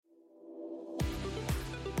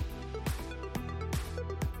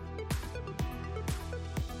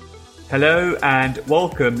Hello and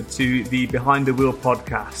welcome to the Behind the Wheel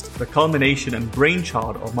podcast, the culmination and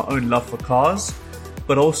brainchild of my own love for cars,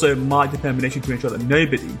 but also my determination to ensure that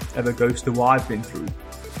nobody ever goes through what I've been through.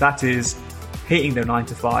 That is, hating their 9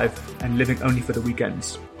 to 5 and living only for the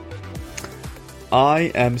weekends.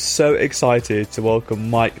 I am so excited to welcome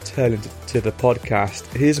Mike Turland to the podcast.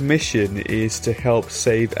 His mission is to help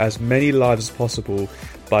save as many lives as possible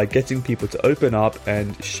by getting people to open up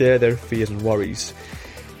and share their fears and worries.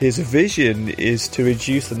 His vision is to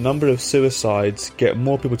reduce the number of suicides, get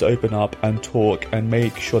more people to open up and talk, and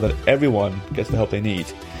make sure that everyone gets the help they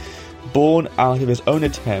need. Born out of his own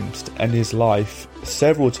attempts to end his life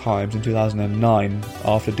several times in 2009,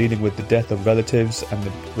 after dealing with the death of relatives and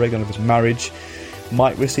the breakdown of his marriage,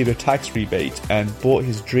 Mike received a tax rebate and bought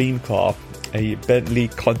his dream car, a Bentley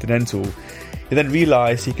Continental. He then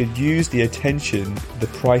realised he could use the attention the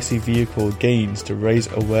pricey vehicle gains to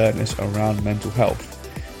raise awareness around mental health.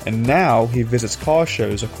 And now he visits car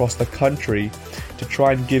shows across the country to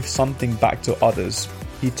try and give something back to others.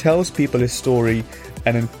 He tells people his story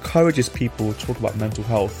and encourages people to talk about mental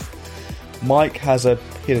health. Mike has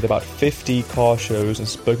appeared at about 50 car shows and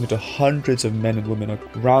spoken to hundreds of men and women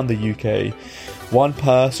around the UK. One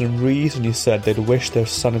person recently said they'd wish their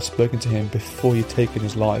son had spoken to him before he'd taken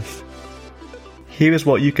his life. Here is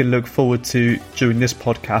what you can look forward to during this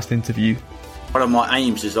podcast interview. One of my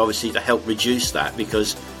aims is obviously to help reduce that,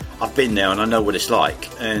 because I've been there and I know what it's like,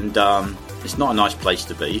 and it's not a nice place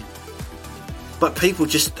to be. But people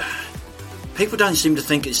don't seem to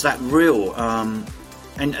think it's that real, and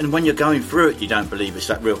when you're going through it, you don't believe it's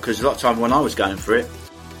that real, because a lot of time when I was going through it.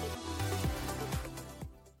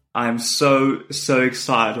 I'm so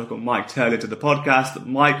excited to welcome Mike Turland to the podcast.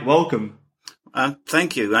 Mike, welcome.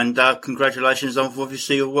 Thank you, and congratulations on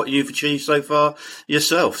obviously what you've achieved so far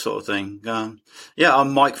yourself, sort of thing.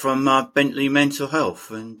 I'm Mike from Bentley Mental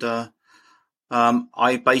Health, and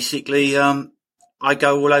I basically I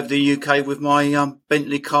go all over the UK with my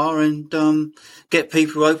Bentley car and get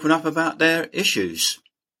people to open up about their issues.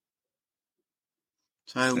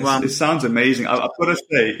 So it sounds amazing. I've got to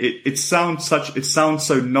say, it sounds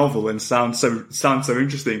so novel and sounds so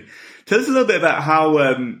interesting. Tell us a little bit about how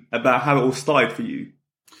it all started for you.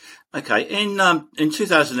 Okay, in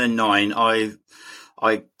 2009,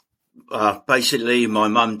 I basically, my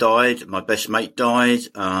mum died, my best mate died.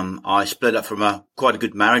 I split up from quite a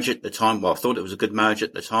good marriage at the time. Well, I thought it was a good marriage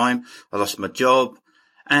at the time. I lost my job,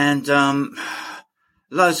 and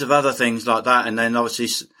loads of other things like that. And then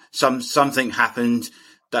obviously something happened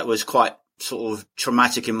that was quite sort of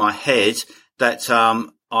traumatic in my head. That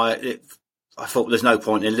I thought there's no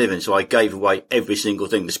point in living, so I gave away every single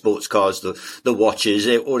thing: the sports cars, the watches,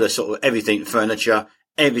 all the sort of everything, furniture,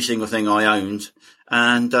 every single thing I owned,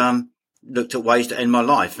 and looked at ways to end my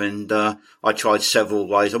life. And I tried several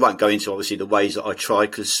ways. I won't go into obviously the ways that I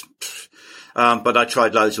tried, but I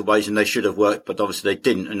tried loads of ways, and they should have worked, but obviously they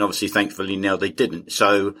didn't. And obviously, thankfully, now they didn't.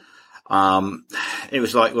 So it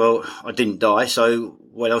was like, well, I didn't die, so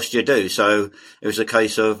what else do you do? So it was a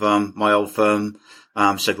case of my old firm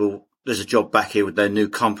said, well, there's a job back here with their new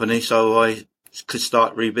company, so I could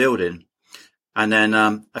start rebuilding. And then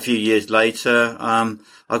a few years later,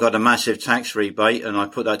 I got a massive tax rebate, and I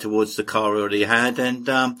put that towards the car I already had. And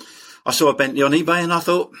I saw a Bentley on eBay, and I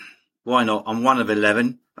thought, why not? I'm one of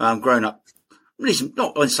 11, grown up,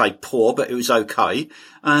 not I'd say poor, but it was okay.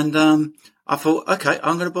 And I thought, okay,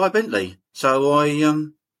 I'm going to buy a Bentley. So I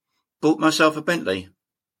bought myself a Bentley.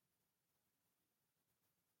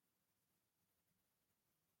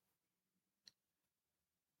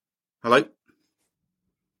 Hello?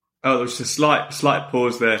 Oh, there's a slight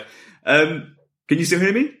pause there. Can you still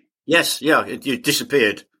hear me? Yes, yeah, you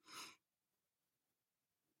disappeared.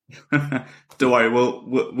 Don't worry,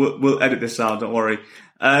 we'll edit this out. Don't worry.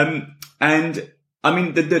 And I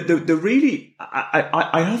mean, the really,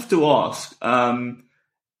 I have to ask,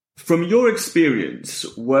 from your experience,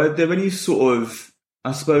 were there any sort of,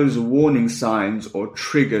 I suppose, warning signs or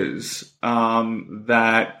triggers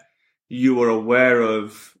that you were aware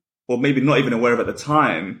of, or maybe not even aware of at the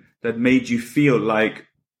time, that made you feel like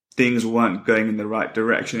things weren't going in the right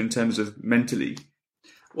direction in terms of mentally?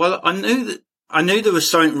 Well, I knew there was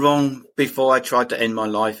something wrong before I tried to end my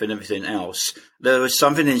life and everything else. There was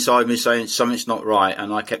something inside me saying something's not right,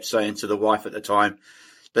 and I kept saying to the wife at the time,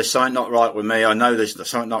 there's something not right with me. I know there's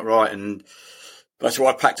something not right, and that's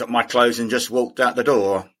why I packed up my clothes and just walked out the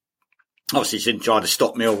door. Obviously, she didn't try to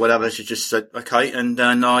stop me or whatever. She just said, okay, and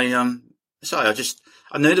then I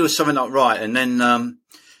knew there was something not right, and then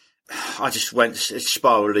I just went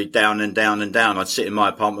spirally down and down and down. I'd sit in my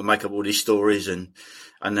apartment, make up all these stories, and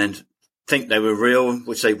then think they were real,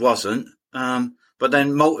 which they wasn't. But but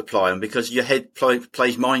then multiply them because your head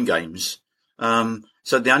plays mind games.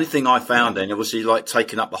 So the only thing I found then, obviously, like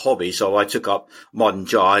taking up a hobby. So I took up modern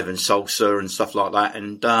jive and salsa and stuff like that.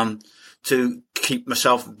 And, to keep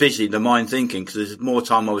myself busy, the mind thinking, because the more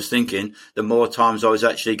time I was thinking, the more times I was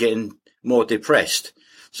actually getting more depressed.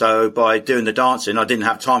 So by doing the dancing, I didn't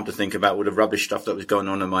have time to think about all the rubbish stuff that was going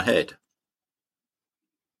on in my head.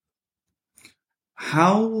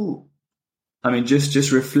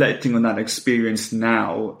 Just reflecting on that experience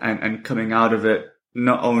now and coming out of it,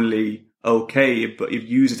 not only okay, but you've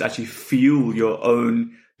used it to actually fuel your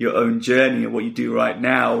own journey and what you do right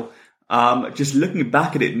now. Just looking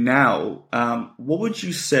back at it now, what would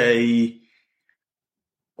you say,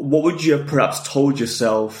 what would you have perhaps told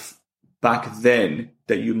yourself back then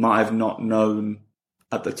that you might have not known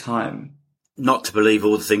at the time? Not to believe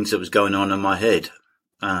all the things that was going on in my head.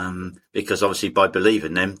 Because obviously by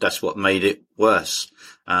believing them, that's what made it worse.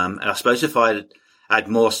 And I suppose if I had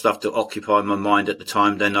more stuff to occupy my mind at the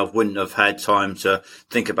time, then I wouldn't have had time to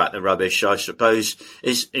think about the rubbish. I suppose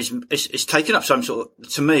it's taken up some sort of,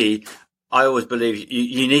 to me, I always believe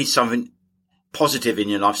you need something positive in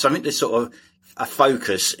your life, something that's sort of a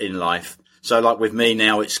focus in life. So like with me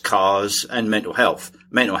now, it's cars and mental health.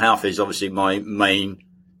 Mental health is obviously my main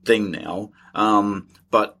thing now.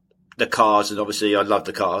 But the cars, and obviously I love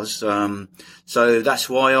the cars. So that's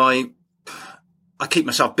why I keep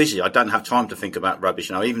myself busy. I don't have time to think about rubbish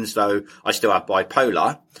now, even though I still have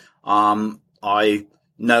bipolar. I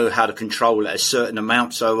know how to control it a certain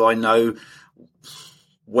amount, so I know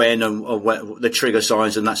when and the trigger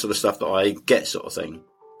signs and that sort of stuff that I get, sort of thing.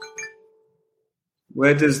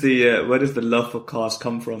 Where does the love for cars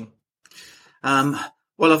come from?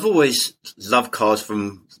 Well, I've always loved cars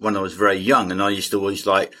from when I was very young, and I used to always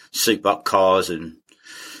like soup up cars and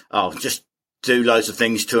just do loads of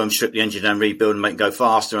things to them, strip the engine and rebuild and make them go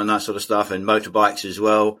faster and that sort of stuff, and motorbikes as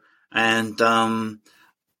well. And then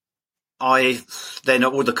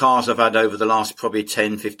all the cars I've had over the last probably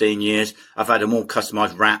 10, 15 years, I've had them all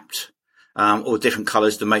customized, wrapped, all different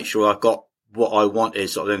colors to make sure I've got what I wanted,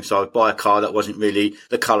 sort of thing. So I'd buy a car that wasn't really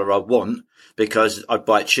the color I want because I'd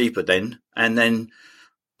buy it cheaper then, and then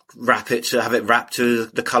wrap it to have it wrapped to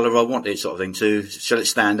the colour I wanted, sort of thing, to shall it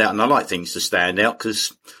stand out. And I like things to stand out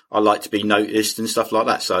because I like to be noticed and stuff like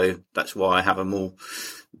that. So that's why I have them all.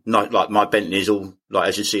 Not like my Bentley is all like,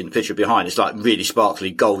 as you see in the picture behind, it's like really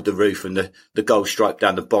sparkly gold, the roof and the gold stripe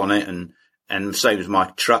down the bonnet, and same as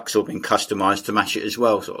my truck's all been customised to match it as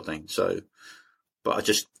well, sort of thing. So, but I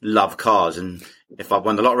just love cars, and if I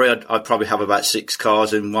won the lottery, I'd probably have about 6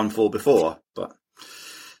 cars and 1 4 before, but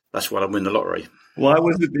that's when I win the lottery. Why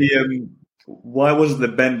was it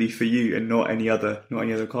the Bentley for you and not any other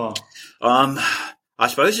car? I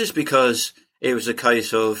suppose it's because it was a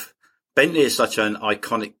case of Bentley is such an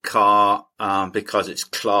iconic car, because it's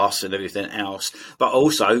class and everything else, but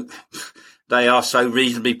also they are so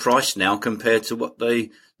reasonably priced now compared to what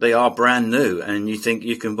they are brand new. And you think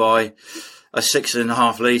you can buy a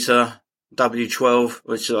 6.5 litre W12,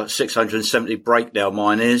 which is like 670 brake now,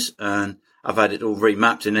 mine is, and I've had it all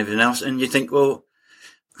remapped and everything else. And you think, well,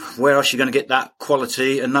 where else are you going to get that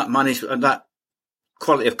quality and that money and that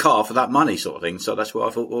quality of car for that money, sort of thing? So that's why I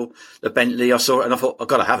thought, well, the Bentley, I saw it and I thought, I've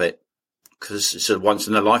got to have it because it's a once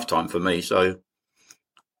in a lifetime for me. So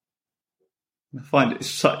I find it's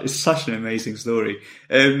such an amazing story.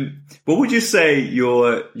 What would you say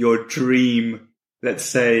your dream, let's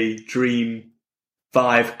say dream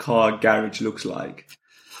 5-car garage looks like?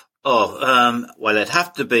 Well, it'd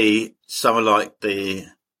have to be somewhere like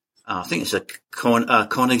I think it's a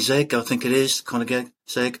Koenigsegg, I think it is,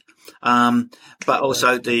 Koenigsegg. But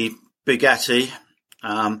also the Bugatti,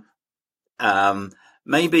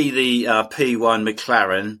 maybe the P1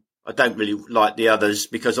 McLaren. I don't really like the others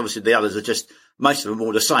because obviously the others are just, most of them are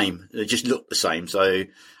all the same. They just look the same. So,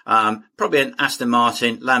 probably an Aston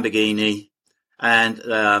Martin, Lamborghini, and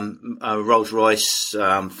a Rolls Royce,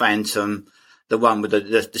 Phantom, the one with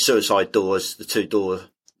the suicide doors, the 2-door,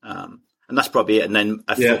 and that's probably it. And then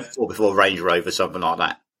a 4x4 Range Rover, something like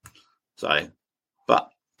that. So, but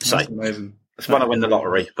that's amazing. It's when I win the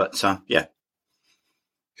lottery, but yeah.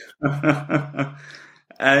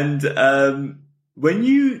 And when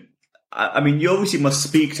you obviously must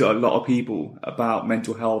speak to a lot of people about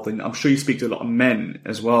mental health, and I'm sure you speak to a lot of men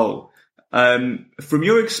as well. From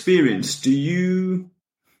your experience,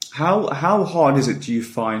 how hard is it, do you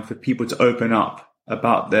find, for people to open up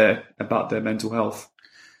about their mental health?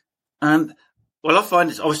 Well, I find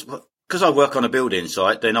it's obviously because I work on a building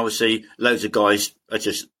site, then obviously loads of guys are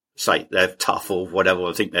just say they're tough or whatever,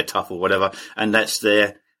 or think they're tough or whatever, and that's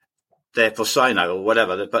their persona or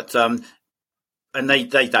whatever. But and they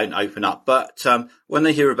don't open up. But when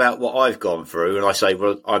they hear about what I've gone through, and I say,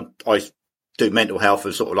 well, I do mental health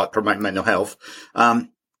and sort of like promote mental health, and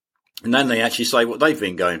then they actually say what they've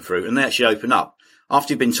been going through, and they actually open up.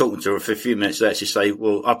 After you've been talking to them for a few minutes, they actually say,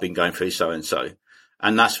 well, I've been going through so and so.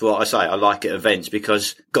 And that's what I say. I like at events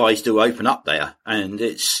because guys do open up there, and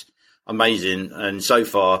it's amazing. And so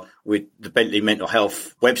far with the Bentley Mental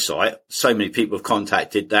Health website, so many people have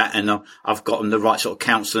contacted that, and I've got them the right sort of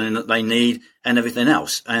counselling that they need and everything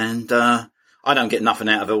else. And I don't get nothing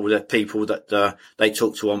out of all the people that they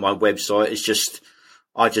talk to on my website. It's just,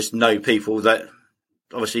 I just know people that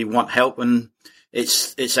obviously want help, and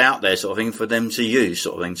it's out there sort of thing for them to use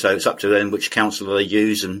sort of thing. So it's up to them which counsellor they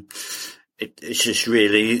use, and it's just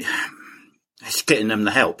really, it's getting them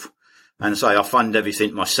the help. And so I fund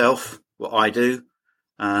everything myself, what I do.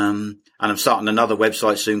 And I'm starting another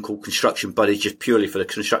website soon called Construction Buddies, just purely for the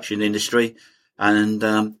construction industry. And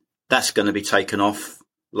that's going to be taken off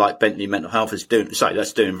like Bentley Mental Health is doing. So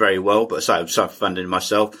that's doing very well. But I'm self-funding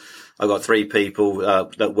myself. I've got 3 people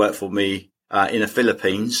that work for me in the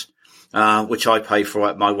Philippines, which I pay for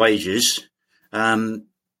at my wages.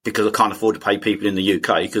 Because I can't afford to pay people in the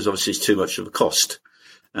UK because obviously it's too much of a cost.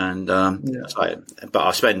 And, but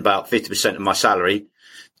I spend about 50% of my salary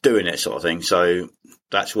doing it sort of thing. So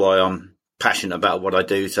that's why I'm passionate about what I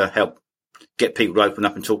do to help get people to open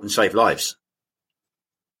up and talk and save lives.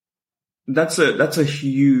 That's a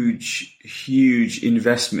huge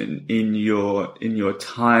investment in your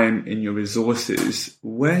time, in your resources.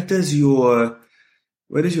 Where does your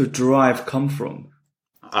drive come from?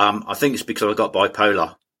 I think it's because I got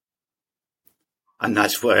bipolar. And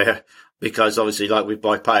that's where, because obviously like with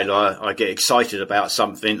bipolar, I get excited about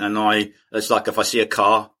something, and it's like if I see a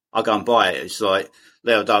car, I go and buy it. It's like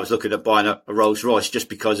the other day I was looking at buying a Rolls Royce just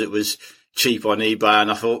because it was cheap on eBay,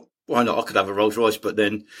 and I thought, why not? I could have a Rolls Royce. But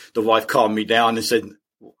then the wife calmed me down and said,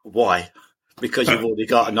 why? Because you've already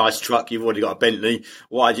got a nice truck, you've already got a Bentley.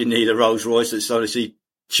 Why do you need a Rolls Royce that's obviously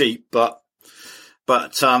cheap? But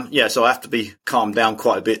so I have to be calmed down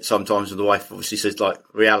quite a bit sometimes. And the wife obviously says, like,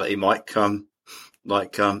 reality, Mike,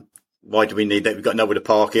 why do we need that? We've got nowhere to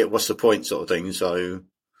park it. What's the point, sort of thing? So,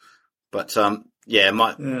 but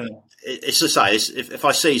it's to say, if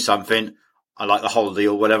I see something, I like a holiday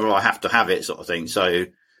or whatever, I have to have it, sort of thing. So,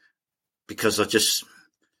 because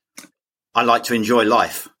I like to enjoy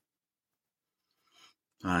life.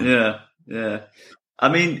 Yeah. I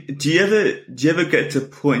mean, do you ever get to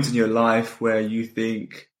points in your life where you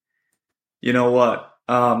think, you know what,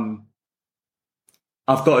 I've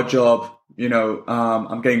got a job,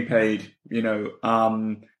 I'm getting paid,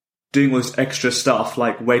 doing all this extra stuff,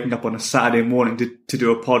 like waking up on a Saturday morning to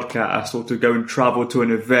do a podcast, or to go and travel to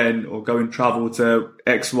an event, or go and travel to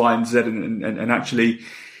X, Y, and Z, and actually,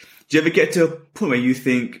 do you ever get to a point where you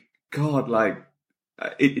think, God, like,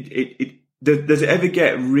 does it ever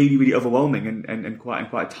get really, really overwhelming and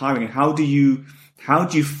quite tiring? And how do you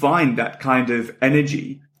find that kind of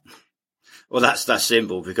energy? Well, that's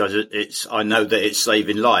simple, because I know that it's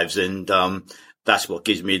saving lives, and that's what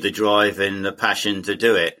gives me the drive and the passion to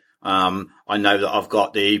do it. I know that I've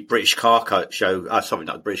got the British Car Show, sorry,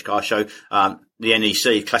 not the British Car Show, the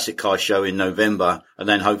NEC Classic Car Show in November, and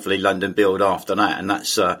then hopefully London Build after that. And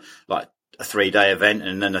that's like a 3-day event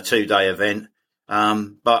and then a 2-day event.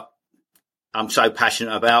 But I'm so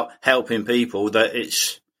passionate about helping people that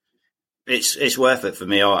it's worth it for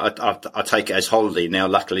me. I take it as holiday now,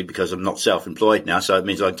 luckily, because I'm not self-employed now. So it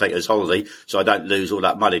means I can take it as holiday, so I don't lose all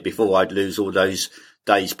that money. Before, I'd lose all those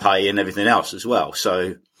days' pay and everything else as well.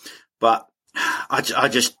 So, but I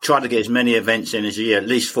just try to get as many events in as a year, at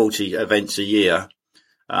least 40 events a year,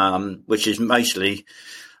 which is mostly,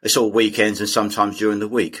 it's all weekends and sometimes during the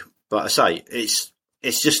week. But I say, it's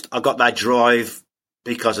just, I got that drive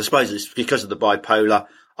because I suppose it's because of the bipolar.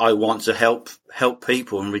 I want to help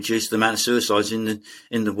people and reduce the amount of suicides in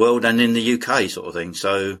the world and in the UK, sort of thing.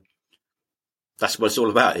 So that's what it's all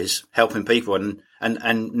about, is helping people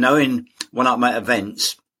and knowing when I'm at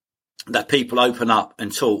events that people open up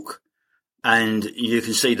and talk, and you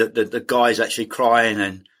can see that the guy's actually crying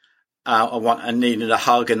and needing a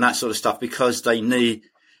hug and that sort of stuff, because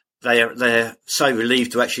they're so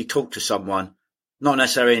relieved to actually talk to someone, not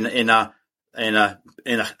necessarily in a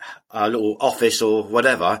little office or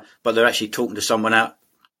whatever, but they're actually talking to someone out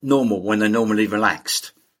normal when they're normally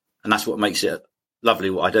relaxed. And that's what makes it lovely,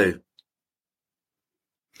 what I do.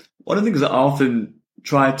 One of the things that I often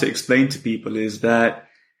try to explain to people is that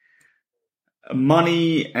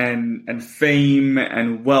money and fame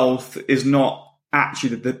and wealth is not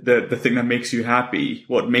actually the thing that makes you happy.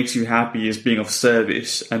 What makes you happy is being of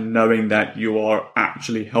service and knowing that you are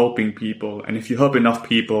actually helping people. And if you help enough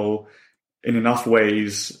people, in enough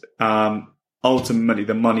ways, ultimately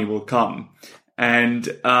the money will come. And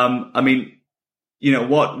I mean, you know,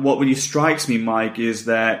 what really strikes me, Mike, is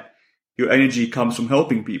that your energy comes from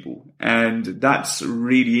helping people, and that's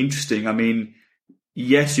really interesting. I mean,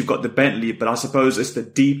 yes, you've got the Bentley, but I suppose it's the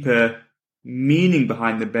deeper meaning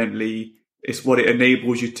behind the Bentley. It's what it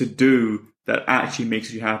enables you to do that actually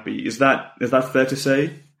makes you happy. Is that fair to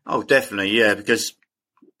say? Oh, definitely, yeah, because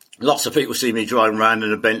lots of people see me driving around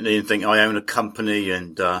in a Bentley and think I own a company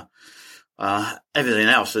and everything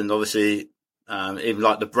else. And obviously, even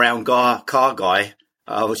like the brown car guy,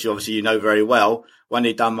 which obviously you know very well, when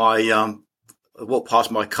he done my walked past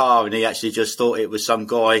my car and he actually just thought it was some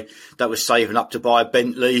guy that was saving up to buy a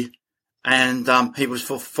Bentley, and he was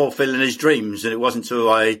fulfilling his dreams. And it wasn't until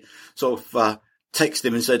I sort of texted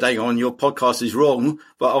him and said, hang on, your podcast is wrong.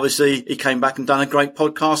 But obviously he came back and done a great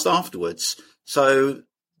podcast afterwards. So,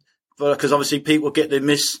 because obviously people get the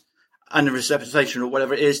misinterpretation or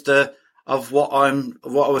whatever it is of what I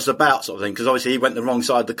was about, sort of thing. Because obviously he went the wrong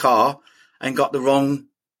side of the car and got the wrong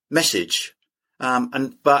message.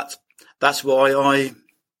 But that's why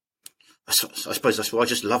I suppose that's why I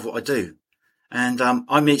just love what I do. And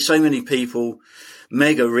I meet so many people,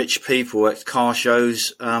 mega rich people at car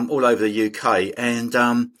shows all over the UK,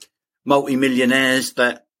 and multi-millionaires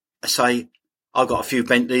that say, I've got a few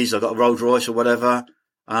Bentleys, I've got a Rolls Royce or whatever,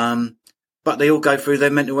 but they all go through their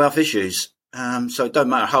mental health issues. So it don't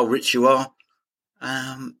matter how rich you are,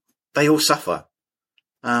 they all suffer,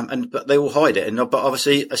 but they all hide it. But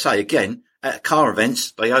obviously, I say again, at car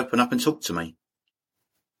events, they open up and talk to me.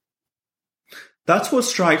 That's what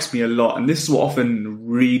strikes me a lot, and this is what often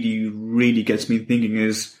really, really gets me thinking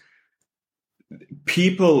is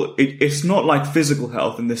people, it's not like physical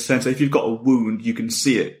health in the sense that if you've got a wound, you can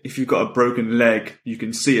see it. If you've got a broken leg, you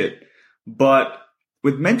can see it. But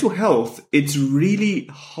with mental health, it's really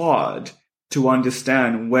hard to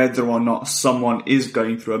understand whether or not someone is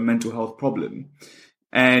going through a mental health problem.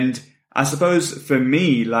 And I suppose for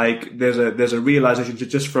me, like there's a realization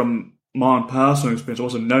just from my own personal experience,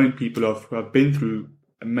 also knowing people who have been through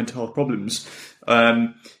mental health problems,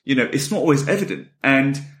 you know, it's not always evident.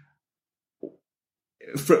 And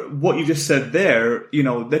for what you just said there, you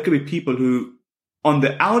know, there could be people who on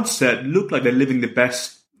the outset look like they're living the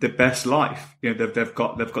best life. You know, they've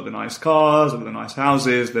got the nice cars, they've got the nice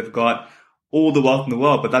houses, they've got all the wealth in the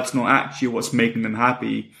world, but that's not actually what's making them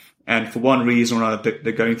happy. And for one reason or another,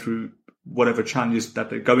 they're going through whatever challenges that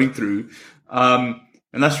they're going through.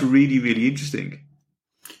 And that's really, really interesting.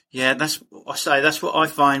 Yeah, that's what I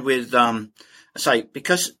find with,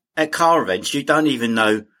 because at car events, you don't even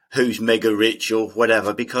know who's mega rich or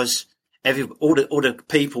whatever, because all the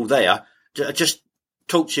people there just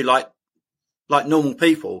talk to you like normal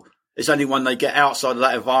people. It's only when they get outside of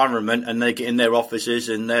that environment and they get in their offices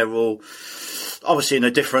and they're all obviously in a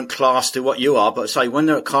different class to what you are. But say when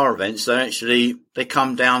they're at car events, they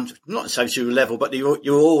come down, not so to a level, but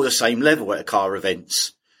you're all the same level at car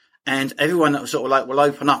events. And everyone that sort of like will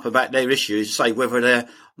open up about their issues, say whether they're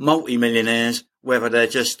multi-millionaires, whether they're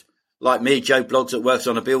just like me, Joe Bloggs that works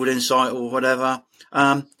on a building site or whatever.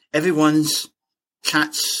 Everyone's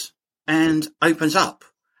chats and opens up.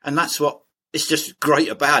 And that's what it's just great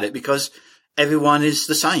about it, because everyone is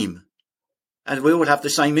the same. And we all have the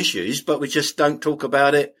same issues, but we just don't talk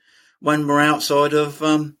about it when we're outside of,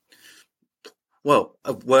 of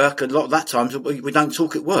work. A lot of that times we don't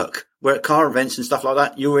talk at work. We're at car events and stuff like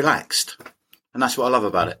that. You're relaxed. And that's what I love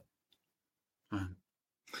about it.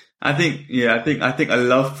 I think a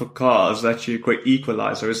love for cars is actually a great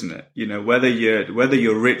equalizer, isn't it? You know, whether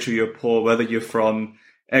you're rich or you're poor, whether you're from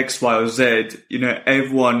X, Y, or Z, you know,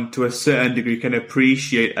 everyone to a certain degree can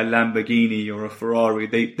appreciate a Lamborghini or a Ferrari.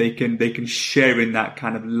 They can share in that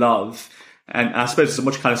kind of love. And I suppose it's a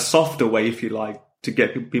much kind of softer way, if you like, to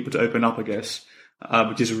get people to open up, I guess,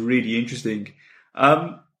 which is really interesting.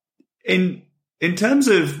 In terms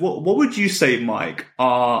of what would you say, Mike,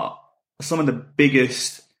 are some of the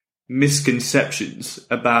biggest misconceptions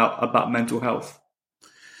about mental health?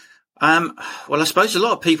 Well, I suppose a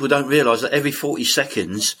lot of people don't realise that every 40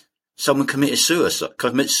 seconds someone commits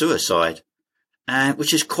suicide,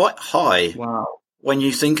 which is quite high. Wow. When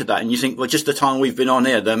you think of that, and you think, well, just the time we've been on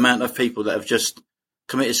here, the amount of people that have just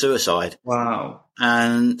committed suicide. Wow.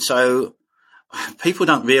 And so people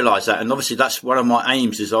don't realise that. And obviously that's one of my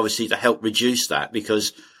aims, is obviously to help reduce that,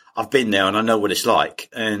 because I've been there and I know what it's like.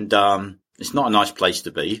 And it's not a nice place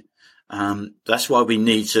to be. That's why we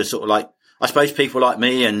need to sort of like, I suppose people like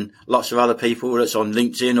me and lots of other people that's on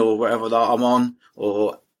LinkedIn or wherever that I'm on,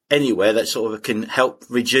 or anywhere that sort of can help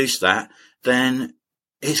reduce that, then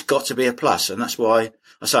it's got to be a plus. And that's why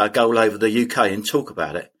I say I go all over the UK and talk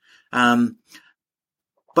about it.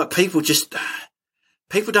 But people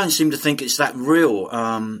don't seem to think it's that real.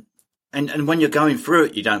 And when you're going through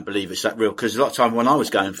it, you don't believe it's that real. Because a lot of time when I was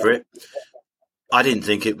going through it, I didn't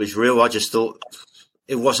think it was real. I just thought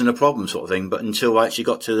it wasn't a problem sort of thing. But until I actually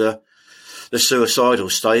got to the suicidal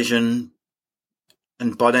stage, and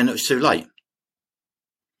by then it was too late.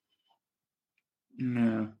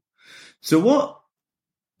 Yeah. So what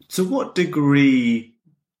degree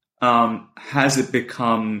has it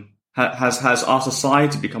become? Has our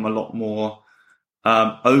society become a lot more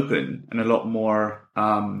open and a lot more?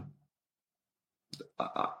 I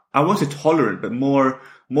won't say tolerant, but more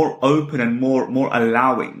open and more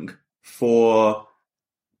allowing for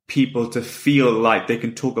people to feel like they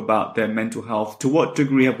can talk about their mental health. To what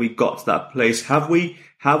degree have we got to that place? Have we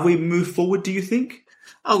moved forward, do you think?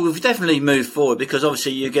 Oh, we've definitely moved forward, because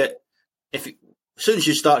obviously as soon as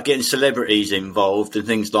you start getting celebrities involved and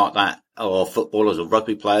things like that, or footballers or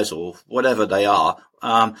rugby players or whatever they are,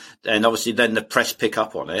 and obviously then the press pick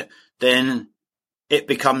up on it, then it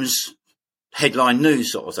becomes headline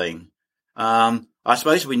news sort of thing. I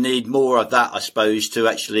suppose we need more of that, to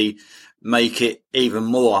actually make it even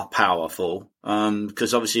more powerful.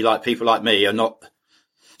 Because obviously, like, people like me are not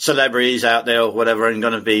celebrities out there or whatever and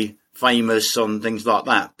going to be famous on things like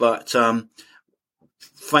that. But,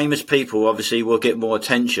 famous people obviously will get more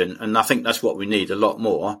attention. And I think that's what we need a lot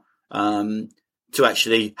more, to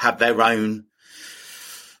actually have their own,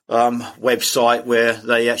 website where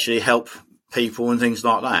they actually help people and things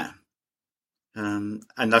like that. And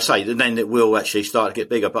I say then it will actually start to get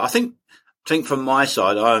bigger. But I think from my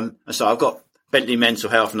side, I've got Bentley Mental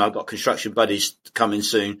Health and I've got Construction Buddies coming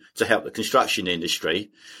soon to help the construction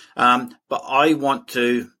industry. But I want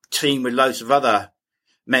to team with loads of other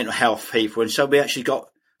mental health people. And so we actually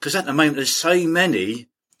because at the moment there's so many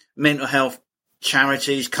mental health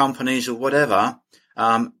charities, companies or whatever,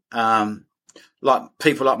 like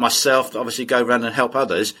people like myself that obviously go around and help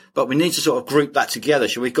others, but we need to sort of group that together.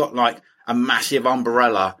 So we've got like a massive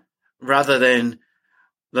umbrella, rather than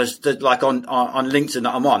there's like on LinkedIn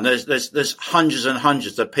that I'm on, there's hundreds and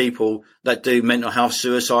hundreds of people that do mental health,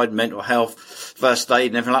 suicide, mental health, first aid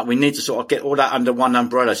and everything like that. We need to sort of get all that under one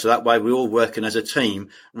umbrella. So that way we're all working as a team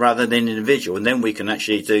rather than individual. And then we can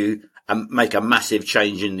actually make a massive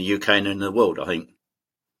change in the UK and in the world, I think.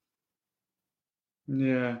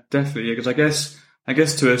 Yeah, definitely. Because I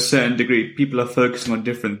guess to a certain degree, people are focusing on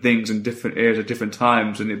different things in different areas at different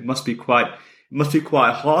times, and it must be quite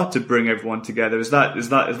hard to bring everyone together. Is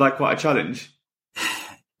that quite a challenge?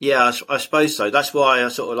 Yeah, I suppose so. That's why I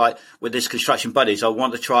sort of like with this Construction Buddies, I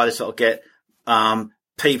want to try to sort of get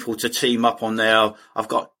people to team up on there. I've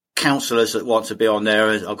got counsellors that want to be on there.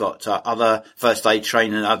 I've got other first aid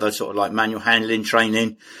training, other sort of like manual handling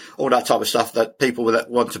training, all that type of stuff that people that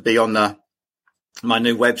want to be on my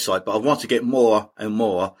new website. But I want to get more and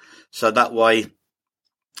more, so that way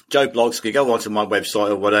Joe Blogs can go onto my website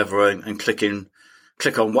or whatever and click on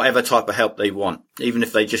whatever type of help they want, even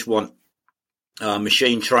if they just want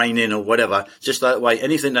machine training or whatever. Just that way,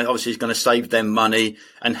 anything that obviously is going to save them money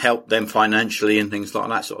and help them financially and things like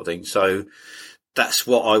that sort of thing. So that's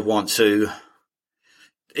what I want to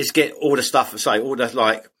is get all the stuff,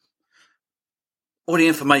 all the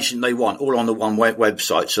information they want, all on the one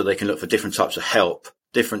website, so they can look for different types of help,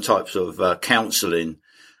 different types of counselling.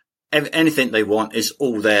 Anything they want is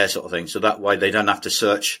all there sort of thing. So that way they don't have to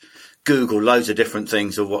search Google loads of different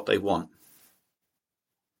things of what they want.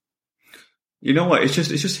 You know what? It's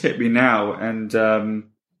just hit me now. And, to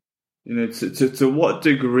what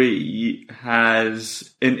degree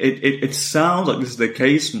it sounds like this is the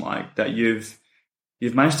case, Mike, that you've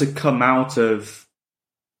managed to come out of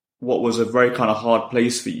what was a very kind of hard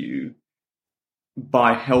place for you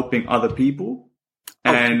by helping other people.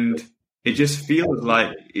 And it just feels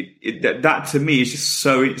like that to me is just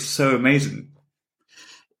so amazing.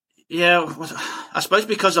 Yeah, I suppose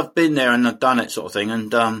because I've been there and I've done it sort of thing,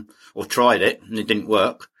 and or tried it and it didn't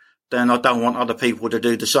work, then I don't want other people to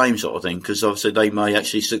do the same sort of thing, because obviously they may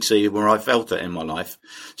actually succeed where I felt it in my life.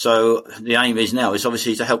 So the aim is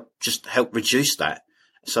obviously to help reduce that.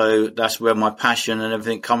 So that's where my passion and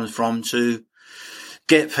everything comes from, to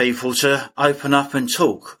get people to open up and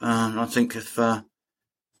talk. I think if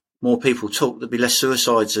more people talk, there'd be less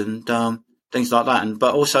suicides and things like that.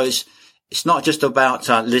 But also it's not just about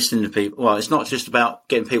listening to people. Well, it's not just about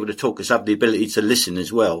getting people to talk. It's have the ability to listen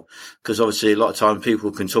as well. Because obviously a lot of time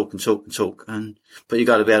people can talk, but you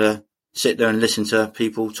got to be able to sit there and listen to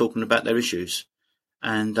people talking about their issues.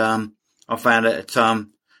 And I found it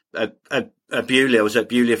at Bewley. I was at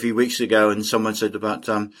Bewley a few weeks ago, and someone said about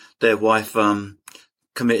their wife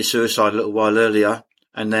committed suicide a little while earlier,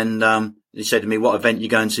 and then He said to me, "What event are you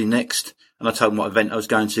going to next?" And I told him what event I was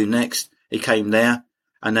going to next. He came there,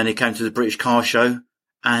 and then he came to the British Car Show,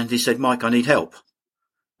 and he said, "Mike, I need help,"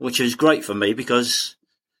 which is great for me because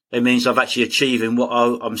it means I've actually achieving what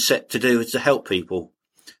I'm set to do, is to help people.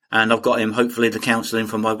 And I've got him, hopefully, the counselling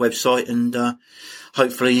from my website, and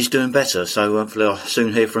hopefully he's doing better. So hopefully I'll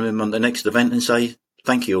soon hear from him on the next event and say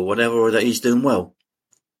thank you or whatever, or that he's doing well.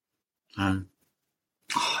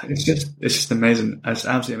 It's just amazing. It's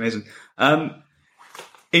absolutely amazing.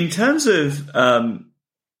 In terms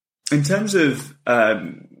of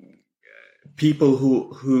people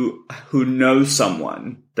who know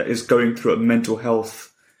someone that is going through a mental health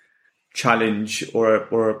challenge or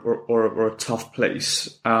a tough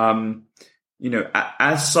place, as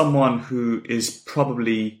someone who is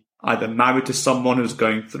probably either married to someone who's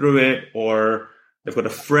going through it, or they've got a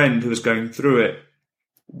friend who's going through it,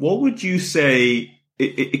 what would you say?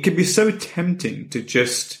 It can be so tempting to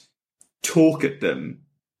just talk at them,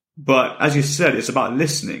 but as you said, it's about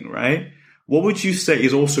listening, right? What would you say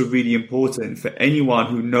is also really important for anyone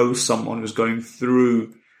who knows someone who's going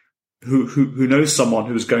through, who knows someone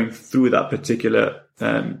who's going through that particular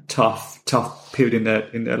tough period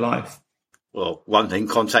in their life? Well, one thing,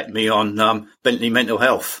 contact me on Bentley Mental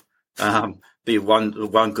Health. Be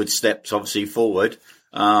one good step, obviously, forward.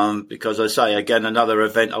 Because I say again, another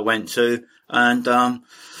event I went to, and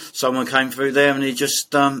someone came through there, and he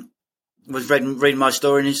just was reading my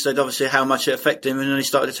story, and he said obviously how much it affected him, and then he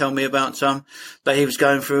started to tell me about that he was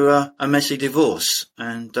going through a messy divorce,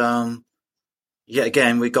 and yet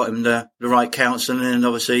again we got him the right counselling, and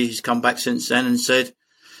obviously he's come back since then and said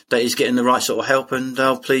that he's getting the right sort of help, and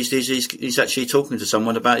how pleased he's actually talking to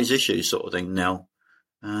someone about his issues, sort of thing now.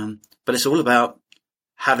 But it's all about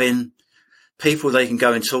having people they can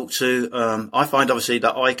go and talk to. I find obviously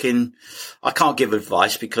that I can't give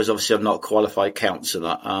advice because obviously I'm not a qualified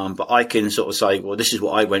counsellor, but I can sort of say, well, this is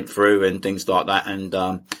what I went through and things like that. And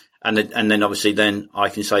then obviously then I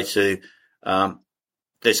can say to,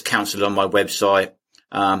 there's counsellor on my website.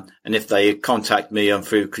 And if they contact me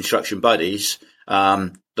through Construction Buddies,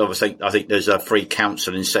 obviously I think there's a free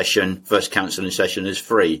counselling session. First counselling session is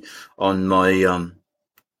free on my,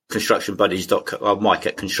 Mike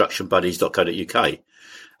at constructionbuddies.co.uk.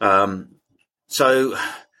 So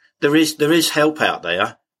there is help out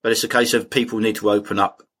there, but it's a case of people need to open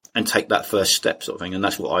up and take that first step, sort of thing. And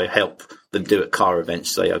that's what I help them do at car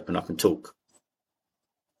events. They open up and talk.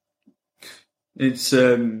 It's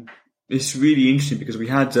really interesting because we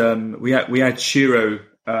had Shiro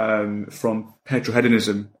from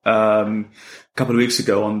Petrohedonism a couple of weeks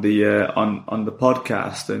ago on the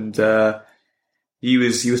podcast, and he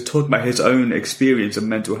was talking about his own experience of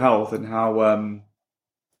mental health and how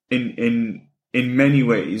in many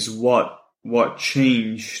ways what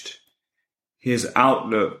changed his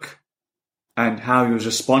outlook and how he was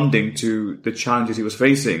responding to the challenges he was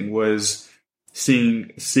facing was seeing a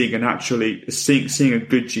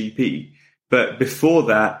good GP. But before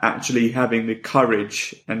that, actually having the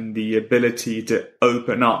courage and the ability to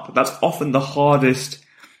open up. That's often the hardest.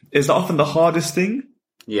 Is that often the hardest thing?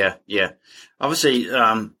 Yeah. Obviously,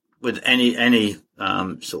 with any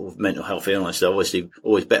sort of mental health illness, they're obviously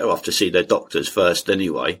always better off to see their doctors first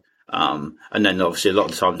anyway. And then obviously a lot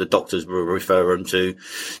of the time the doctors will refer them to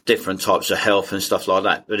different types of help and stuff like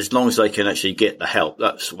that. But as long as they can actually get the help,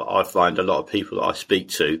 that's what I find a lot of people that I speak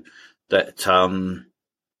to, that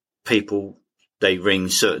people, they ring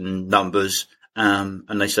certain numbers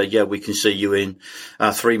and they say, yeah, we can see you in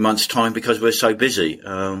 3 months' time because we're so busy,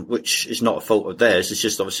 which is not a fault of theirs. It's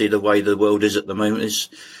just obviously the way the world is at the moment,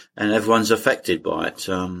 and everyone's affected by it.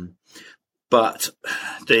 But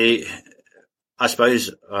I suppose,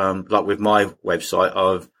 like with my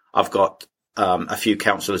website, I've got a few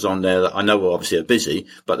counsellors on there that I know obviously are busy,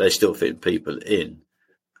 but they're still fitting people in.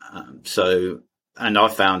 And I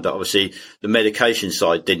found that obviously the medication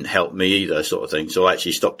side didn't help me either, sort of thing. So I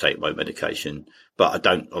actually stopped taking my medication, but I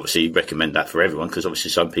don't obviously recommend that for everyone because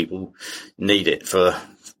obviously some people need it for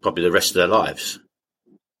probably the rest of their lives.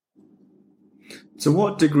 So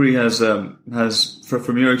what degree has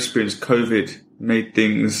from your experience, COVID made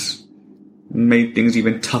things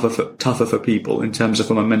even tougher for people in terms of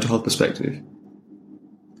from a mental health perspective?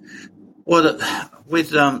 Well,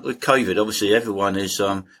 with COVID, obviously everyone is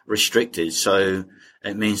restricted, so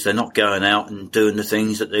it means they're not going out and doing the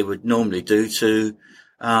things that they would normally do to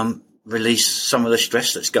release some of the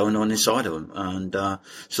stress that's going on inside of them. And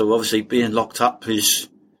so obviously being locked up is,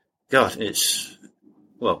 God,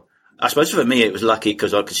 I suppose for me it was lucky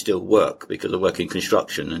because I could still work because I work in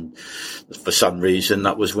construction, and for some reason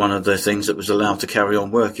that was one of the things that was allowed to carry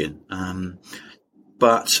on working.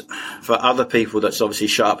 But for other people that's obviously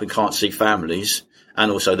shut up and can't see families,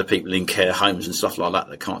 and also the people in care homes and stuff like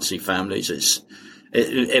that can't see families,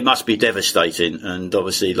 it must be devastating. And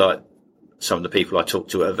obviously, like some of the people I talk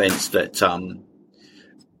to at events that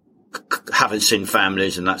haven't seen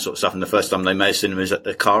families and that sort of stuff, and the first time they may have seen them is at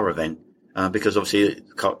the car event, because obviously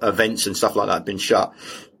events and stuff like that have been shut.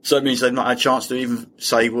 So it means they've not had a chance to even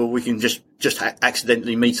say, well, we can just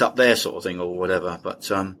accidentally meet up there, sort of thing, or whatever. But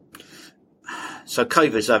so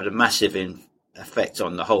COVID's had a massive effect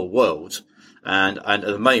on the whole world. And at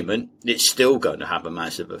the moment, it's still going to have a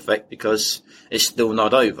massive effect because it's still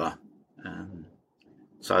not over.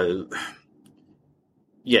 So,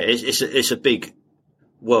 yeah, it's a big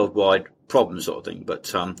worldwide problem, sort of thing.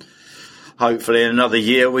 But hopefully, in another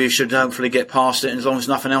year, we should hopefully get past it, as long as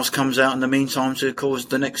nothing else comes out in the meantime to cause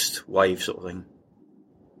the next wave, sort of thing.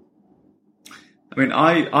 I mean,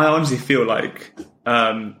 I honestly feel like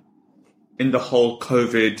in the whole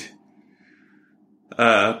COVID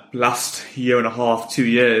last year and a half, 2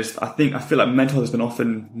 years, I feel like mental health has been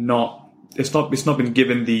often it's not been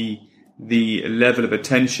given the level of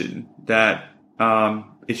attention that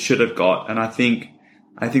it should have got. And I think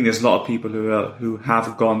there's a lot of people who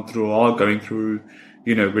have gone through or are going through,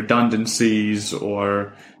 redundancies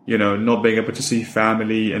or, not being able to see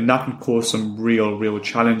family, and that can cause some real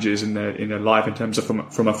challenges in their life in terms of from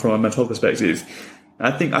a mental health perspective.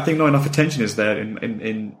 I think not enough attention is there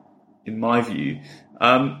in my view.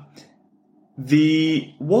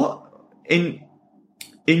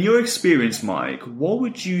 In your experience, Mike, what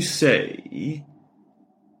would you say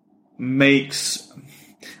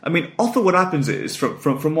often what happens is,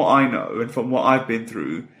 from what I know and from what I've been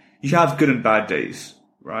through, you have good and bad days,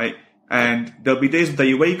 right? And there'll be days that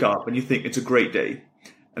you wake up and you think it's a great day,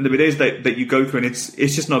 and there'll be days that you go through and it's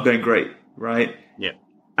just not going great, right? Yeah.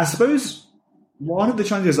 I suppose one of the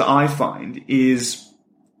challenges that I find is,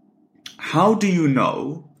 how do you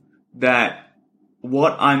know that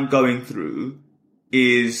what I'm going through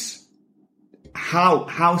is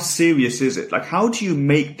how serious is it? Like, how do you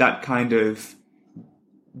make that kind of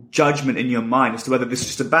judgment in your mind as to whether this is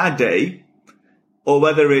just a bad day or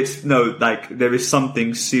whether it's there is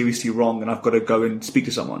something seriously wrong and I've got to go and speak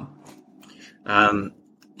to someone? I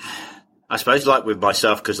suppose, like with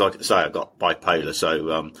myself, because like I say, I've got bipolar,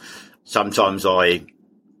 so sometimes I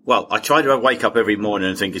try to wake up every morning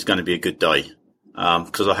and think it's going to be a good day,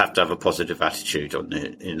 because I have to have a positive attitude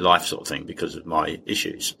in life, sort of thing, because of my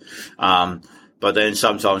issues. But then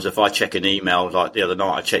sometimes if I check an email, like the other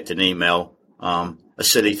night I checked an email, a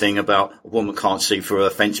silly thing about a woman can't see through a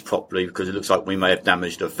fence properly because it looks like we may have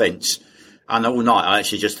damaged a fence. And all night I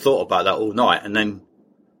actually just thought about that all night, and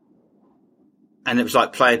it was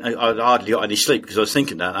like playing. I hardly got any sleep because I was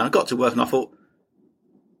thinking that, and I got to work and I thought,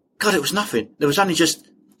 God, it was nothing. There was only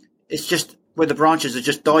it's just where the branches had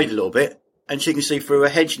just died a little bit, and she can see through a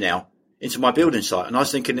hedge now into my building site. And I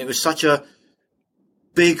was thinking it was such a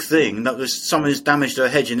big thing that someone's damaged her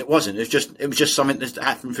hedge, and it wasn't. It was just something that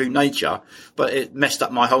happened through nature, but it messed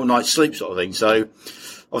up my whole night's sleep, sort of thing. So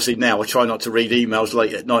obviously now I try not to read emails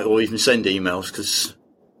late at night or even send emails, because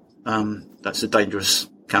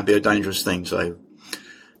can be a dangerous thing. So,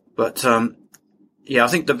 but yeah, I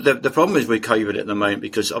think the problem is with COVID at the moment,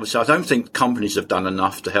 because obviously I don't think companies have done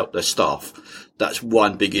enough to help their staff. That's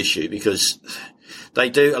one big issue, because they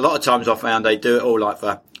do, a lot of times I found they do it all like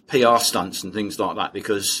for PR stunts and things like that,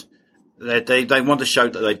 because they want to show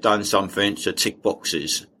that they've done something to tick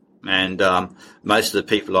boxes. And most of the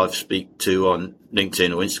people I speak to on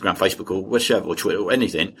LinkedIn or Instagram, Facebook or whichever, or Twitter or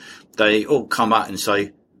anything, they all come out and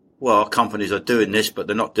say, well, companies are doing this, but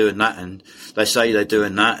they're not doing that, and they say they're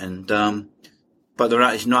doing that, and but they're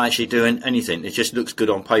not actually doing anything. It just looks good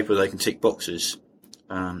on paper. They can tick boxes.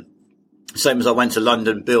 Same as I went to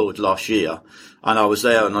London Build last year, and I was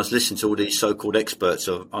there and I was listening to all these so-called experts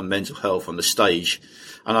on mental health on the stage,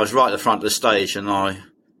 and I was right at the front of the stage, and I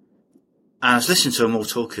was listening to them all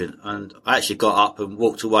talking, and I actually got up and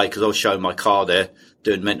walked away because I was showing my car there,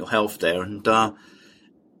 doing mental health there, and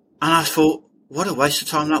I thought, what a waste of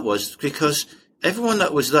time that was, because everyone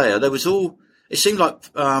that was there, it seemed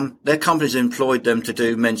like their companies employed them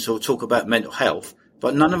to talk about mental health,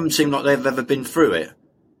 but none of them seemed like they've ever been through it.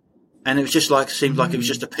 And it was just seemed like it was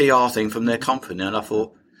just a PR thing from their company. And I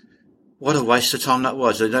thought, what a waste of time that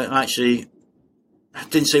was. They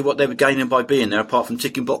didn't see what they were gaining by being there, apart from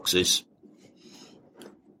ticking boxes.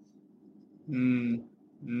 It's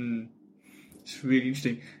really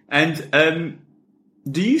interesting. And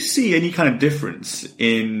do you see any kind of difference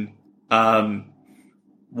in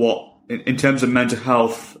in terms of mental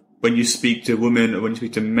health when you speak to women or when you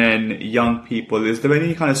speak to men, young people? Is there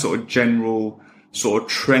any kind of sort of general sort of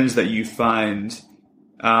trends that you find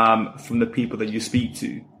from the people that you speak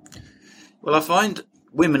to? Well, I find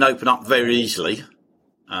women open up very easily.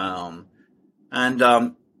 And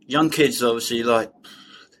young kids, obviously, like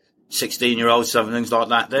 16-year-olds, some things like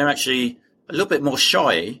that, they're actually a little bit more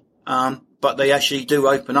shy, but they actually do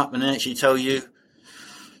open up and they actually tell you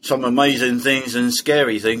some amazing things and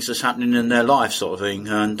scary things that's happening in their life, sort of thing.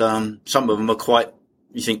 And some of them are quite,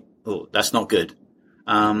 you think, oh, that's not good.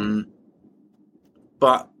 And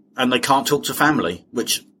they can't talk to family,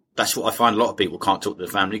 which that's what I find a lot of people can't talk to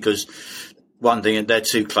the family because one thing, they're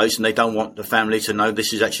too close and they don't want the family to know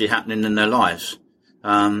this is actually happening in their lives.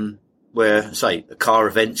 Where, say, car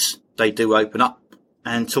events, they do open up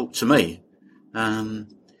and talk to me.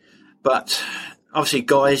 But obviously,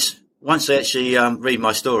 guys, once they actually read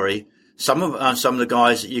my story, some of the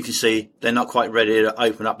guys that you can see, they're not quite ready to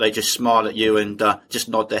open up. They just smile at you and just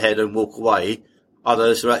nod their head and walk away.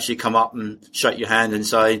 Others will actually come up and shake your hand and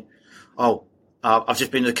say, "Oh, I've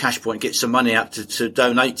just been to the cash point, get some money out to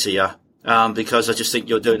donate to you." Because I just think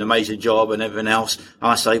you're doing an amazing job and everything else.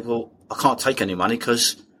 And I say, well, I can't take any money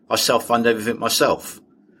because I self-fund everything myself.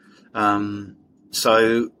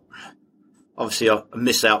 So obviously I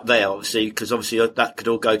miss out there, obviously, because obviously that could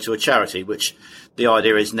all go to a charity, which the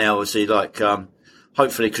idea is now, obviously, like,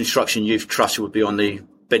 hopefully Construction Youth Trust would be on the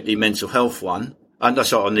Bentley Mental Health one, and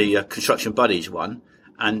that's on the Construction Buddies one.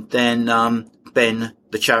 And then, Ben,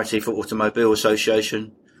 the Charity for Automobile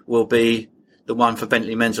Association, will be the one for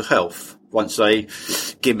Bentley Mental Health once they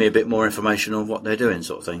give me a bit more information on what they're doing,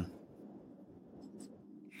 sort of thing.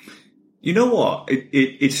 You know what?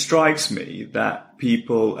 It strikes me that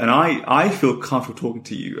people, and I feel comfortable talking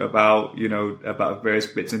to you about, about various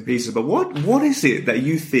bits and pieces, but what is it that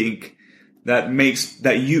you think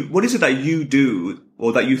what is it that you do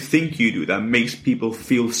or that you think you do that makes people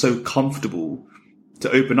feel so comfortable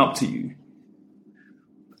to open up to you?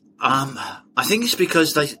 I think it's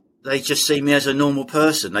because they just see me as a normal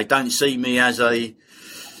person. They don't see me as a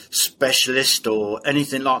specialist or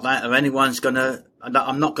anything like that, or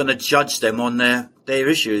I'm not going to judge them on their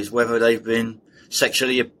issues, whether they've been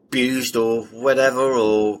sexually abused or whatever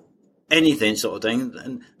or anything, sort of thing.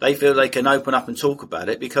 And they feel they can open up and talk about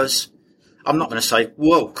it because I'm not going to say,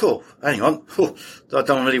 whoa, cool, hang on, I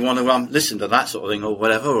don't really want to listen to that sort of thing or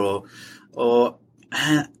whatever,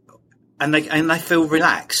 and they feel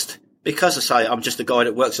relaxed. Because I say I'm just a guy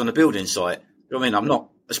that works on a building site. You know what I mean? I'm not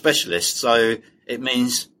a specialist. So it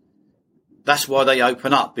means that's why they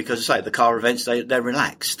open up, because I say the car events, they're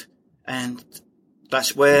relaxed. And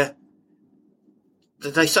that's where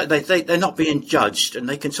they say they're not being judged and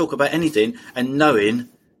they can talk about anything, and knowing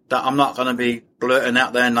that I'm not going to be blurting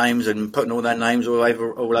out their names and putting all their names all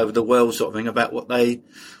over the world, sort of thing, about what they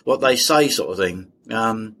say, sort of thing.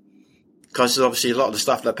 Because obviously a lot of the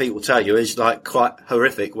stuff that people tell you is like quite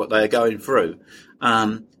horrific what they are going through.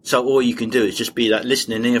 So all you can do is just be that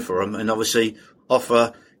listening ear for them, and obviously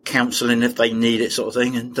offer counselling if they need it, sort of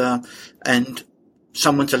thing, and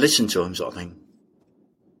someone to listen to them, sort of thing.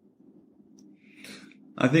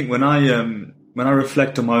 I think when I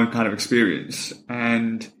reflect on my own kind of experience,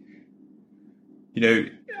 and I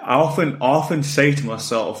often say to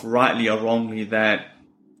myself, rightly or wrongly, that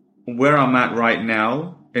where I'm at right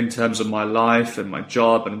now, in terms of my life and my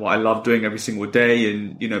job and what I love doing every single day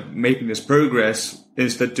and, making this progress,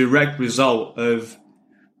 is the direct result of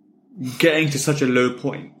getting to such a low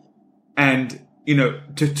point. And,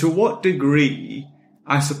 to what degree,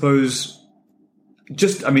 I suppose,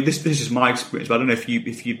 this is just my experience, but I don't know if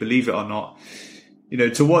you believe it or not.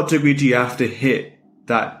 To what degree do you have to hit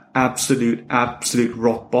that absolute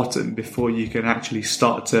rock bottom before you can actually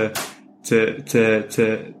start to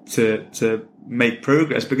make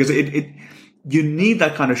progress? Because you need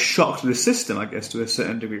that kind of shock to the system, I guess, to a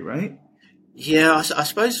certain degree, right? Yeah, I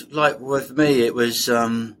suppose, like with me, it was,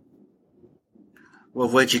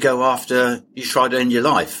 where'd you go after you tried to end your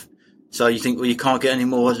life? So you think, well, you can't get any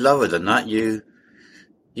more lower than that. You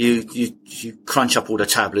crunch up all the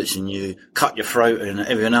tablets and you cut your throat and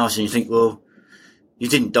everything else, and you think, well, you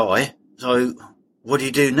didn't die, so what do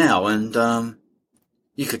you do now? And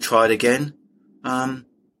you could try it again. And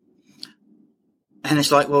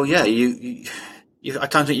it's like, well, yeah, you I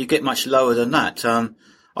don't think you get much lower than that. I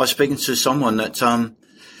was speaking to someone that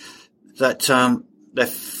their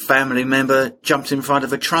family member jumped in front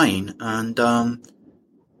of a train, and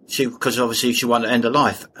because obviously she wanted to end her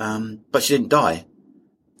life, but she didn't die.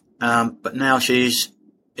 But now she's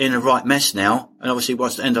in a right mess now, and obviously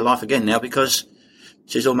wants to end her life again now, because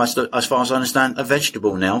she's almost, as far as I understand, a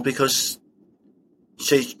vegetable now, because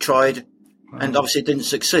she tried and obviously didn't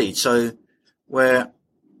succeed. So where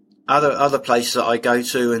other places that I go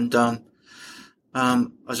to, and I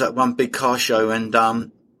was at one big car show, and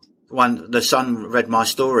the son read my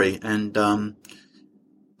story, and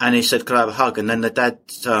he said, "Can I have a hug?" And then the dad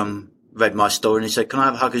read my story, and he said, "Can I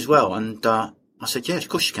have a hug as well?" And I said, "Yes, of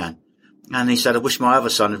course you can." And he said, "I wish my other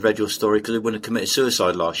son had read your story because he wouldn't have committed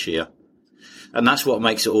suicide last year." And that's what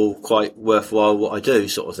makes it all quite worthwhile, what I do,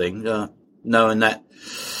 sort of thing. Knowing that,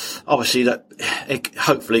 obviously, that it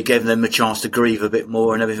hopefully gave them a chance to grieve a bit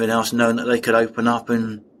more and everything else, knowing that they could open up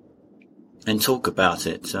and talk about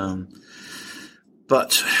it.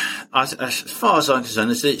 But as far as I'm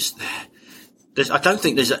concerned, I don't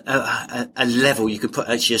think there's a level you could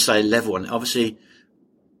actually say a level on it, obviously.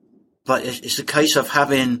 But it's a case of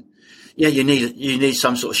having, you need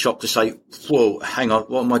some sort of shock to say, whoa, hang on,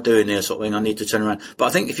 what am I doing here, sort of thing, I need to turn around. But I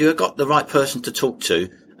think if you've got the right person to talk to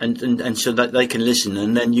and so that they can listen,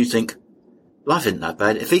 and then you think, life isn't that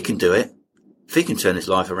bad. If he can do it, if he can turn his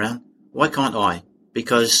life around, why can't I?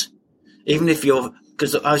 Because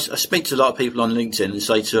because I speak to a lot of people on LinkedIn and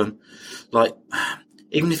say to them, like,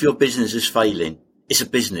 even if your business is failing, it's a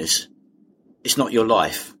business. It's not your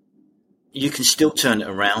life. You can still turn it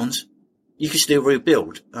around. You can still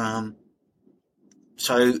rebuild.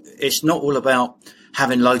 So it's not all about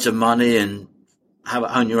having loads of money and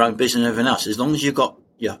own your own business and everything else. As long as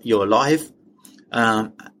you're alive,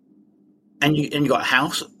 and you got a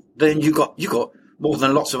house, then you got more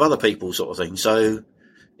than lots of other people, sort of thing. So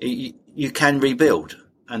you can rebuild,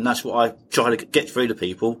 and that's what I try to get through to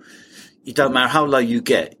people. It don't matter how low you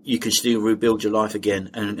get, you can still rebuild your life again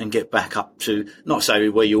and get back up to, not say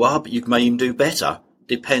where you are, but you may even do better.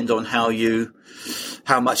 Depend on how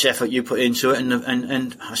much effort you put into it,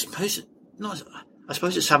 and I suppose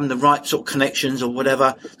it's having the right sort of connections or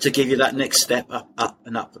whatever to give you that next step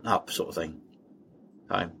up sort of thing.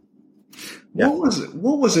 So, yeah.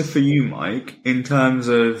 What was it for you, Mike, in terms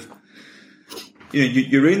of,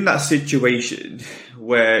 you're in that situation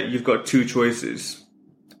where you've got two choices.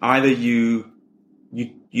 Either you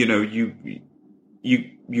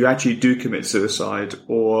actually do commit suicide,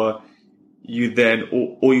 or you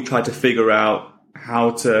try to figure out how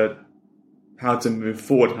to move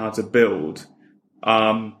forward, how to build.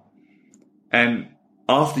 And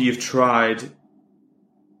after you've tried,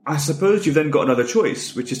 I suppose you've then got another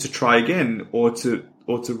choice, which is to try again or to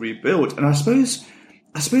rebuild. And I suppose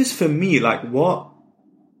for me, like what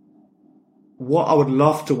I would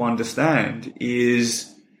love to understand is,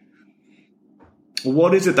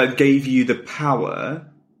 what is it that gave you the power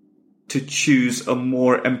to choose a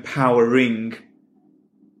more empowering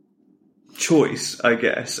choice, I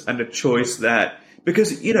guess, and a choice that,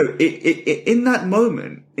 because, in that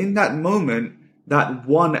moment, that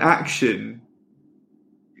one action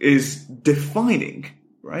is defining,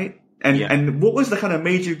 right? And what was the kind of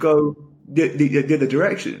made you go the other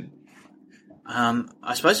direction?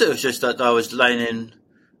 I suppose it was just that I was laying in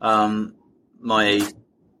my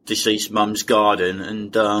deceased mum's garden,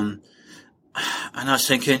 and I was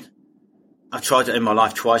thinking, I've tried to end my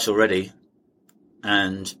life twice already,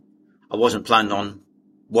 and I wasn't planning on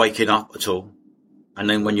waking up at all. And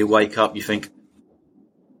then when you wake up, you think,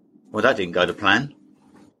 well, that didn't go to plan.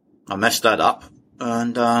 I messed that up.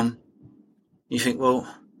 And you think, well,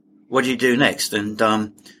 what do you do next? And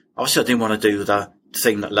obviously I didn't want to do the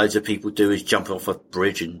thing that loads of people do, is jump off a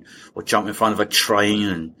bridge or jump in front of a train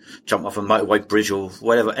and jump off a motorway bridge or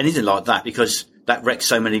whatever, anything like that, because that wrecks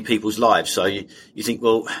so many people's lives. So you think,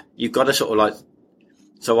 well, you've got to sort of like,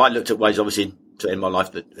 so I looked at ways, obviously, to end my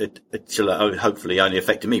life that it hopefully only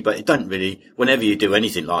affected me, but it don't really, whenever you do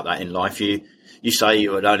anything like that in life, you say it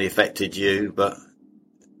only affected you, but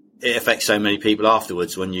it affects so many people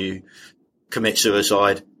afterwards. When you commit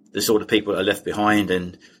suicide, the sort of people that are left behind,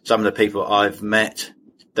 and some of the people I've met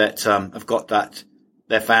that have got that,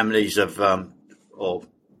 their families of or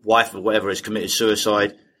wife or whatever has committed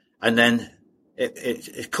suicide, and then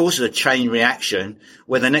it causes a chain reaction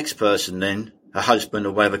where the next person, then a husband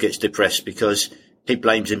or whatever, gets depressed because he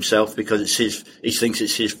blames himself because he thinks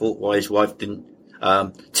it's his fault why his wife didn't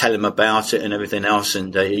tell him about it and everything else,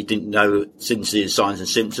 and he didn't know sincere signs and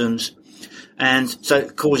symptoms, and so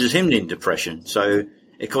it causes him in depression. So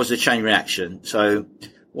it causes a chain reaction. So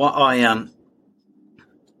what I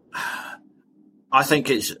think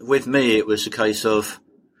it's, with me, it was a case of,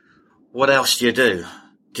 what else do you do?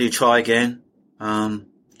 Do you try again? And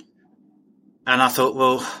I thought,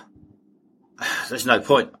 well, there's no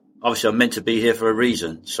point. Obviously, I'm meant to be here for a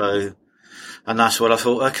reason. So, and that's what I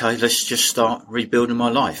thought, okay, let's just start rebuilding my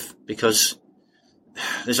life, because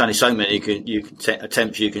there's only so many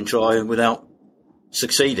attempts you can try without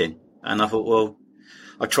succeeding. And I thought, well,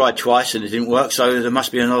 I tried twice and it didn't work, so there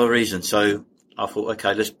must be another reason. So I thought,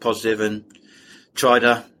 okay, let's be positive and try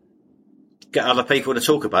to get other people to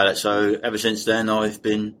talk about it. So ever since then, I've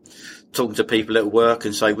been talking to people at work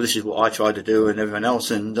and say, well, this is what I try to do and everyone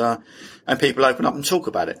else. And people open up and talk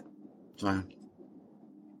about it. So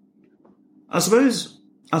I suppose,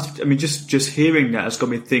 just hearing that has got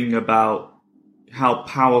me thinking about how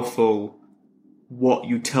powerful what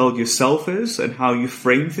you tell yourself is and how you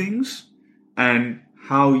frame things and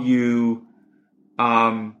how you,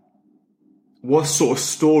 what sort of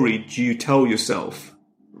story do you tell yourself,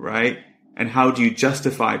 right? And how do you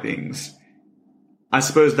justify things? I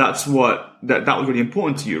suppose that's that was really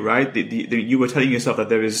important to you, right? You were telling yourself that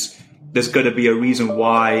there's got to be a reason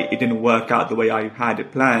why it didn't work out the way I had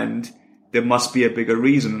it planned. There must be a bigger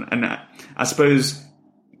reason. And I suppose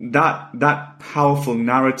that powerful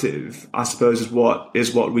narrative, I suppose, is what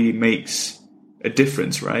really makes a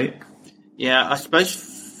difference, right? Yeah, I suppose,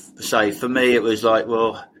 say, for me, it was like,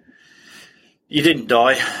 well, you didn't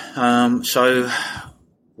die, so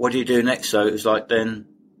what do you do next? So it was like, then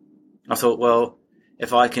I thought, well,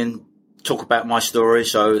 if I can talk about my story,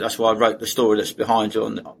 so that's why I wrote the story that's behind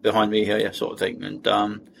me here, sort of thing.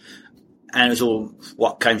 And it was all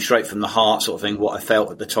what came straight from the heart, sort of thing, what I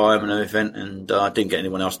felt at the time and everything. And I didn't get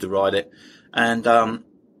anyone else to write it. And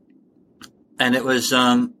it was,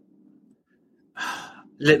 let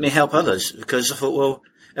me help others, because I thought, well,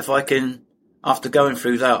 if I can, after going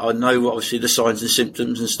through that, I know obviously the signs and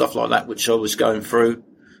symptoms and stuff like that, which I was going through.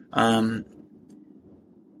 And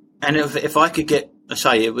if I could get, I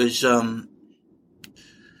say, it was, how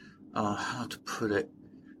to put it?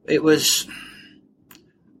 It was,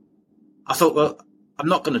 I thought, well, I'm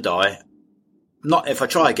not going to die. Not if I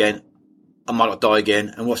try again, I might not die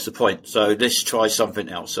again. And what's the point? So let's try something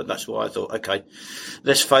else. So that's why I thought, okay,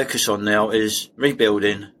 let's focus on now is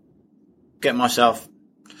rebuilding, get myself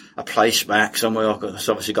a place back somewhere. I've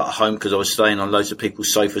obviously got a home because I was staying on loads of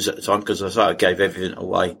people's sofas at the time because I gave everything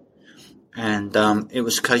away. And it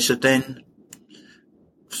was a case of then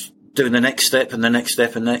doing the next step and the next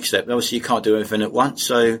step and the next step. Obviously, you can't do everything at once.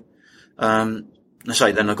 So, I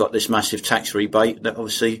say, then I got this massive tax rebate that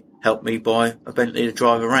obviously helped me buy a Bentley to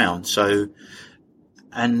drive around. So,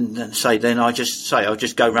 and say, then I'll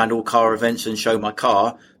just go around all car events and show my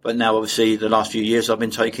car. But now, obviously, the last few years, I've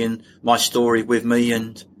been taking my story with me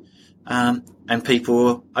and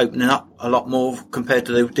people are opening up a lot more compared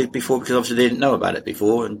to they did before, because obviously they didn't know about it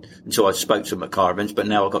before until I spoke to them at car events. But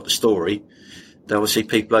now I've got the story. They obviously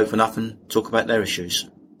people open up and talk about their issues.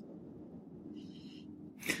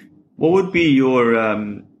 What would be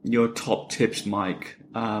your top tips, Mike?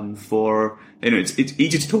 For it's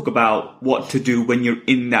easy to talk about what to do when you're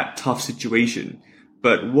in that tough situation,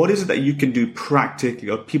 but what is it that you can do practically,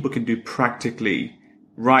 or people can do practically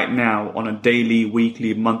right now on a daily,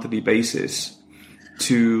 weekly, monthly basis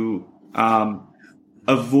to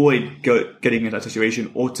avoid getting in that situation,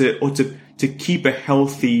 or to keep a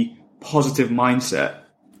healthy, positive mindset?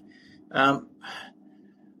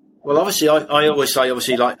 Well, obviously, I always say,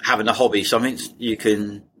 obviously, like having a hobby, something you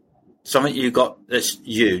got that's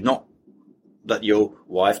you, not that your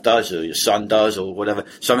wife does or your son does or whatever,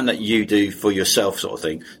 something that you do for yourself, sort of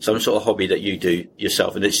thing, some sort of hobby that you do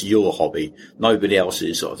yourself, and it's your hobby, nobody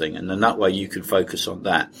else's, sort of thing. And then that way you can focus on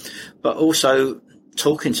that. But also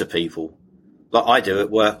talking to people, like I do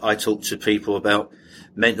at work. I talk to people about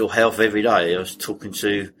mental health every day. I was talking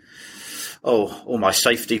to all my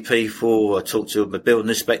safety people. I talk to my building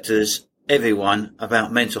inspectors, everyone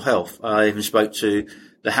about mental health. I even spoke to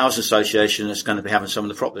the housing association that's going to be having some of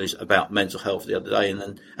the properties about mental health the other day,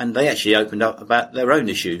 and they actually opened up about their own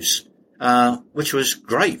issues, which was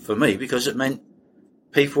great for me because it meant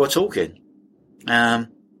people were talking. And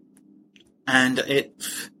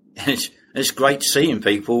it's great seeing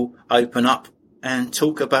people open up and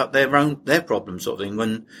talk about their problems, sort of thing.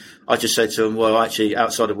 When I just said to them, well, actually,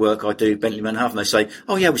 outside of work, I do Bentley Mental Health. And they say,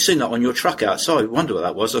 oh, yeah, we've seen that on your truck outside. I wonder what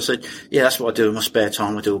that was. I said, yeah, that's what I do in my spare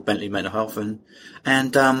time. I do Bentley Mental Health. And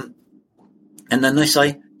then they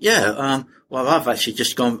say, yeah, well, I've actually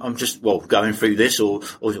just going through this, or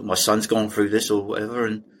my son's gone through this or whatever.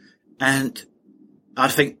 And I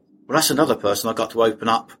think, well, that's another person I got to open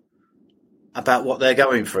up about what they're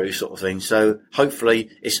going through, sort of thing. So hopefully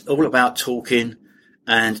it's all about talking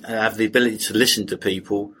and have the ability to listen to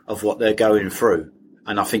people of what they're going through.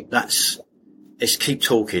 And I think it's keep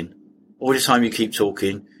talking. All the time you keep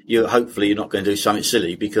talking, hopefully you're not going to do something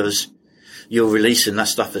silly, because you're releasing that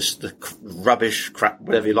stuff, that's the rubbish, crap,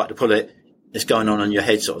 whatever you like to put it, it's going on in your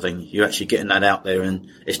head, sort of thing. You're actually getting that out there, and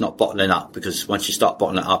it's not bottling up, because once you start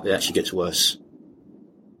bottling it up, it actually gets worse.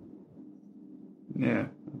 Yeah,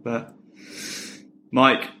 but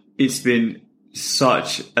Mike, it's been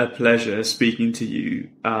such a pleasure speaking to you.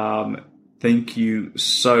 thank you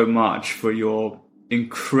so much for your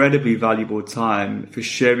incredibly valuable time, for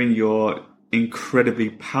sharing your incredibly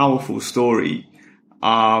powerful story.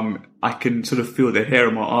 I can sort of feel the hair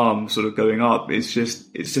on my arm sort of going up. It's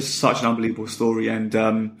just such an unbelievable story. And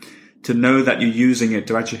to know that you're using it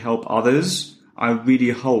to actually help others, I really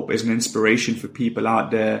hope is an inspiration for people out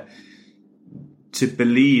there to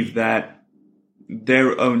believe that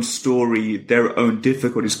their own story, their own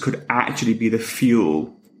difficulties could actually be the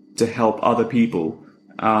fuel to help other people,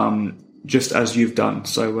 just as you've done.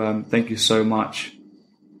 So thank you so much.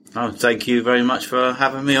 Oh, thank you very much for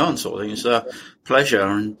having me on, sort of thing. It's a pleasure,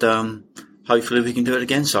 and hopefully we can do it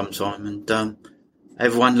again sometime. And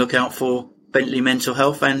everyone look out for Bentley Mental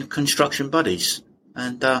Health and Construction Buddies.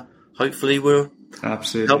 And hopefully we'll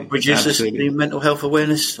help reduce the mental health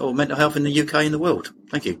awareness or mental health in the UK and the world.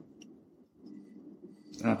 Thank you.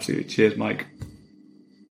 Absolutely. Cheers, Mike.